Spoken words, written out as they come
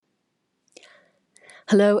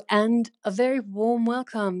Hello, and a very warm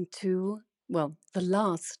welcome to, well, the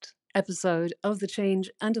last episode of the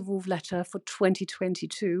Change and Evolve letter for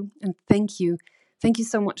 2022. And thank you. Thank you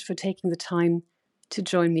so much for taking the time to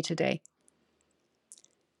join me today.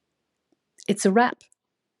 It's a wrap.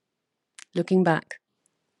 Looking back.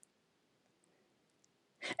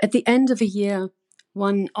 At the end of a year,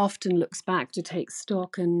 one often looks back to take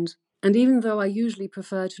stock, and even though I usually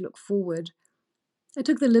prefer to look forward, I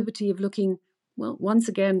took the liberty of looking, well, once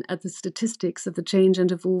again at the statistics of the Change and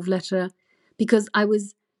Evolve letter because I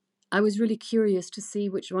was really curious to see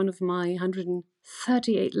which one of my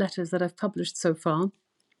 138 letters that I've published so far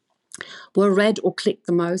were read or clicked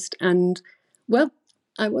the most. And, well,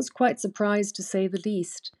 I was quite surprised, to say the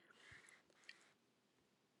least.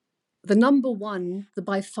 The number one, the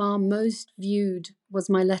by far most viewed, was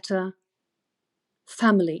my letter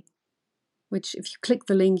Family, which if you click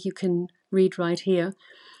the link, you can read right here.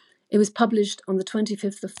 It was published on the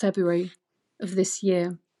 25th of February of this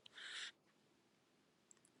year.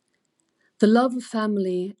 The love of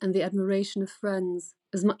family and the admiration of friends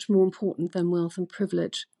is much more important than wealth and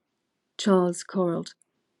privilege. Charles Corrald.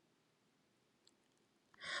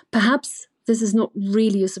 Perhaps this is not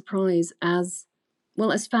really a surprise as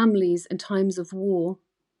families in times of war,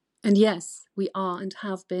 and yes, we are and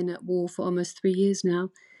have been at war for almost 3 years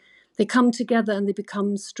now, they come together and they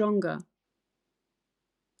become stronger,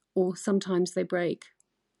 or sometimes they break.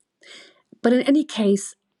 But in any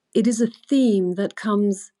case, it is a theme that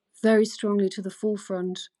comes very strongly to the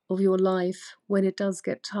forefront of your life when it does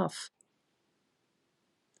get tough.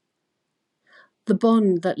 The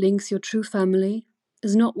bond that links your true family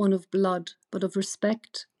is not one of blood, but of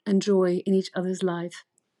respect and joy in each other's life.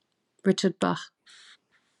 Richard Bach.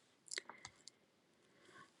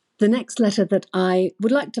 The next letter that I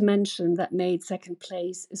would like to mention that made second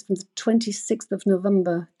place is from the 26th of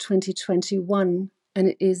November 2021, and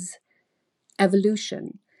it is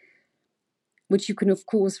Evolution, which you can, of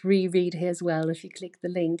course, reread here as well if you click the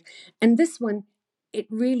link. And this one, it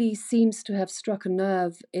really seems to have struck a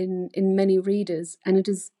nerve in many readers, and it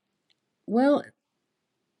is, well,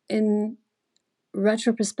 in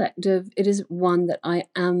retrospective, it is one that I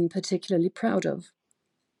am particularly proud of.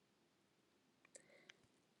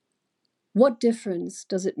 What difference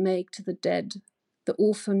does it make to the dead, the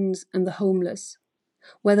orphans and the homeless,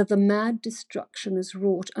 whether the mad destruction is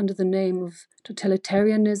wrought under the name of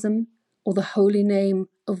totalitarianism or the holy name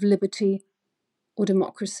of liberty or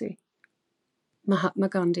democracy? Mahatma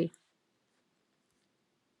Gandhi.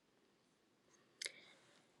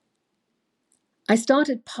 I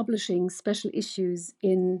started publishing special issues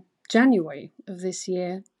in January of this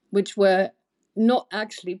year, which were not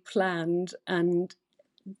actually planned, and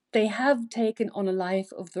they have taken on a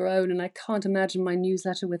life of their own, and I can't imagine my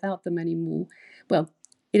newsletter without them anymore. Well,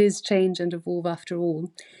 it is Change and Evolve after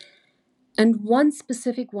all. And one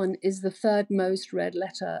specific one is the third most read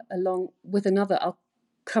letter, along with another I'll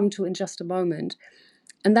come to in just a moment.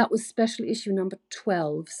 And that was special issue number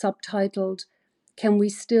 12, subtitled, Can We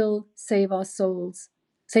Still Save Our Souls?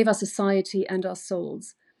 Save Our Society and Our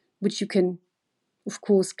Souls, which you can, of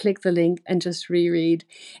course, click the link and just reread.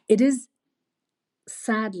 It is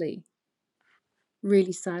sadly,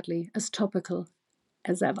 really sadly, as topical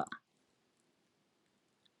as ever.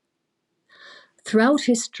 Throughout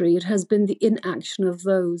history, it has been the inaction of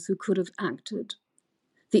those who could have acted,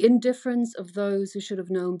 the indifference of those who should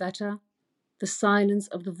have known better, the silence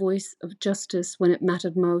of the voice of justice when it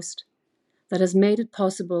mattered most, that has made it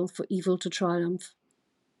possible for evil to triumph.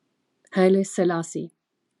 Haile Selassie.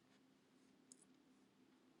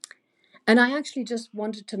 And I actually just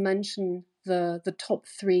wanted to mention the top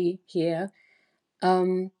three here.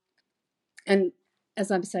 And as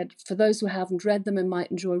I've said, for those who haven't read them and might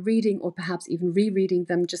enjoy reading or perhaps even rereading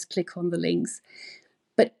them, just click on the links.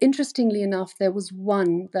 But interestingly enough, there was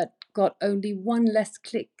one that got only one less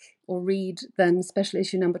click or read than special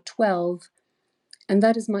issue number 12. And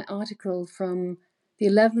that is my article from the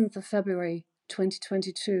 11th of February,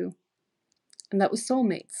 2022. And that was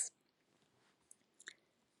Soulmates.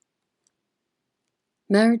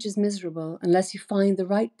 Marriage is miserable unless you find the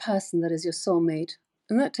right person that is your soulmate,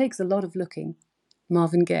 and that takes a lot of looking.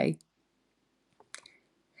 Marvin Gaye.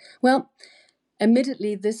 Well,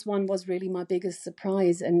 admittedly, this one was really my biggest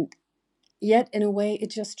surprise, and yet in a way it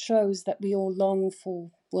just shows that we all long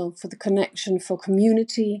for the connection, for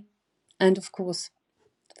community, and of course,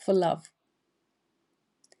 for love.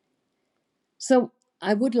 So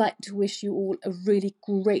I would like to wish you all a really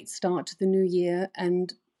great start to the new year,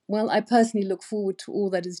 and I personally look forward to all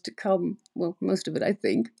that is to come. Well, most of it, I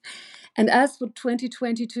think. And as for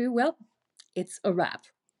 2022, it's a wrap.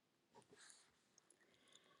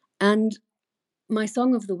 And my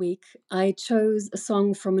song of the week, I chose a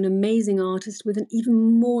song from an amazing artist with an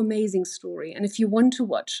even more amazing story. And if you want to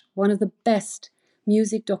watch one of the best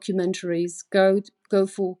music documentaries, go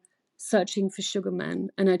for Searching for Sugar Man.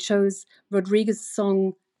 And I chose Rodriguez's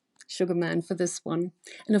song Sugar Man for this one.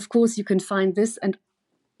 And of course, you can find this and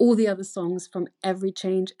all the other songs from Every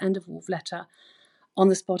Change and a Wolf Letter on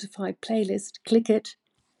the Spotify playlist. Click it,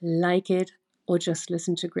 like it, or just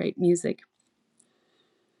listen to great music.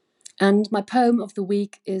 And my poem of the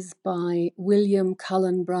week is by William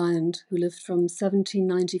Cullen Bryant, who lived from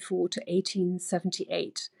 1794 to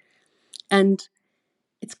 1878. And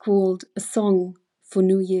it's called A Song for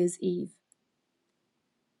New Year's Eve.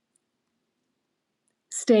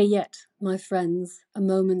 Stay yet, my friends, a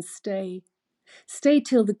moment's stay. Stay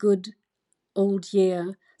till the good old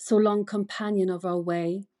year, so long companion of our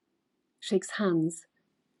way, shakes hands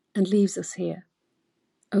and leaves us here.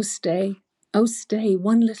 Oh stay,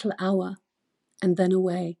 one little hour, and then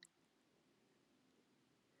away.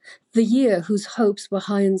 The year whose hopes were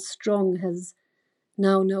high and strong has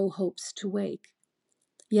now no hopes to wake.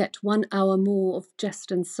 Yet 1 hour more of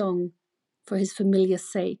jest and song for his familiar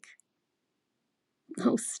sake.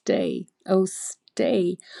 Oh stay,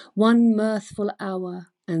 one mirthful hour,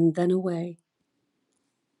 and then away.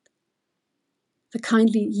 The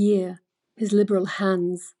kindly year, his liberal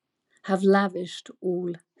hands have lavished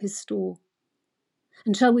all his store.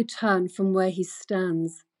 And shall we turn from where he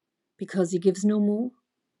stands because he gives no more?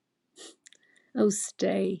 Oh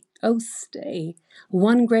stay,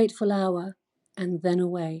 one grateful hour, and then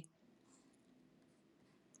away.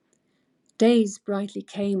 Days brightly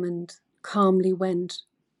came and calmly went,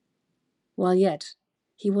 while yet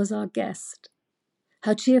he was our guest.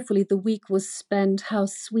 How cheerfully the week was spent, how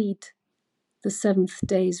sweet the seventh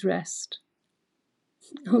day's rest.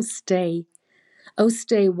 Oh stay,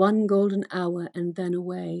 one golden hour, and then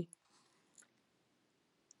away.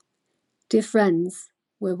 Dear friends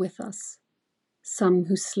were with us, some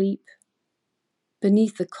who sleep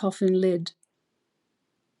beneath the coffin lid.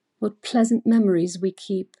 What pleasant memories we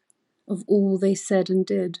keep of all they said and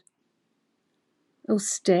did. Oh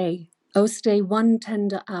stay, one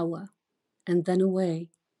tender hour, and then away.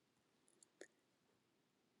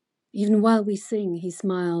 Even while we sing, he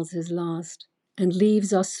smiles his last, and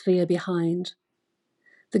leaves our sphere behind.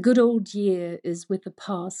 The good old year is with the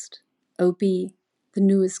past, oh be the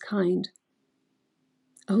new is kind.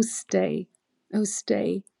 Oh stay,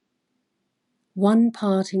 one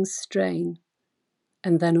parting strain,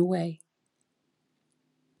 and then away.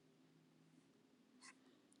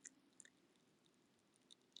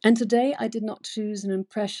 And today I did not choose an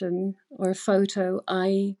impression or a photo.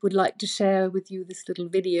 I would like to share with you this little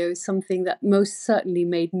video, something that most certainly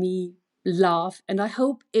made me laugh, and I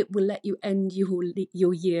hope it will let you end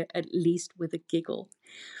your year at least with a giggle.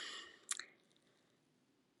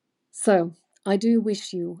 So I do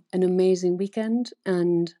wish you an amazing weekend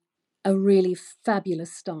and a really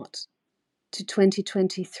fabulous start to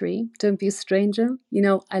 2023. Don't be a stranger. You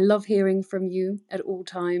know, I love hearing from you at all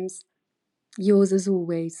times. Yours as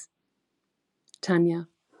always, Tanya.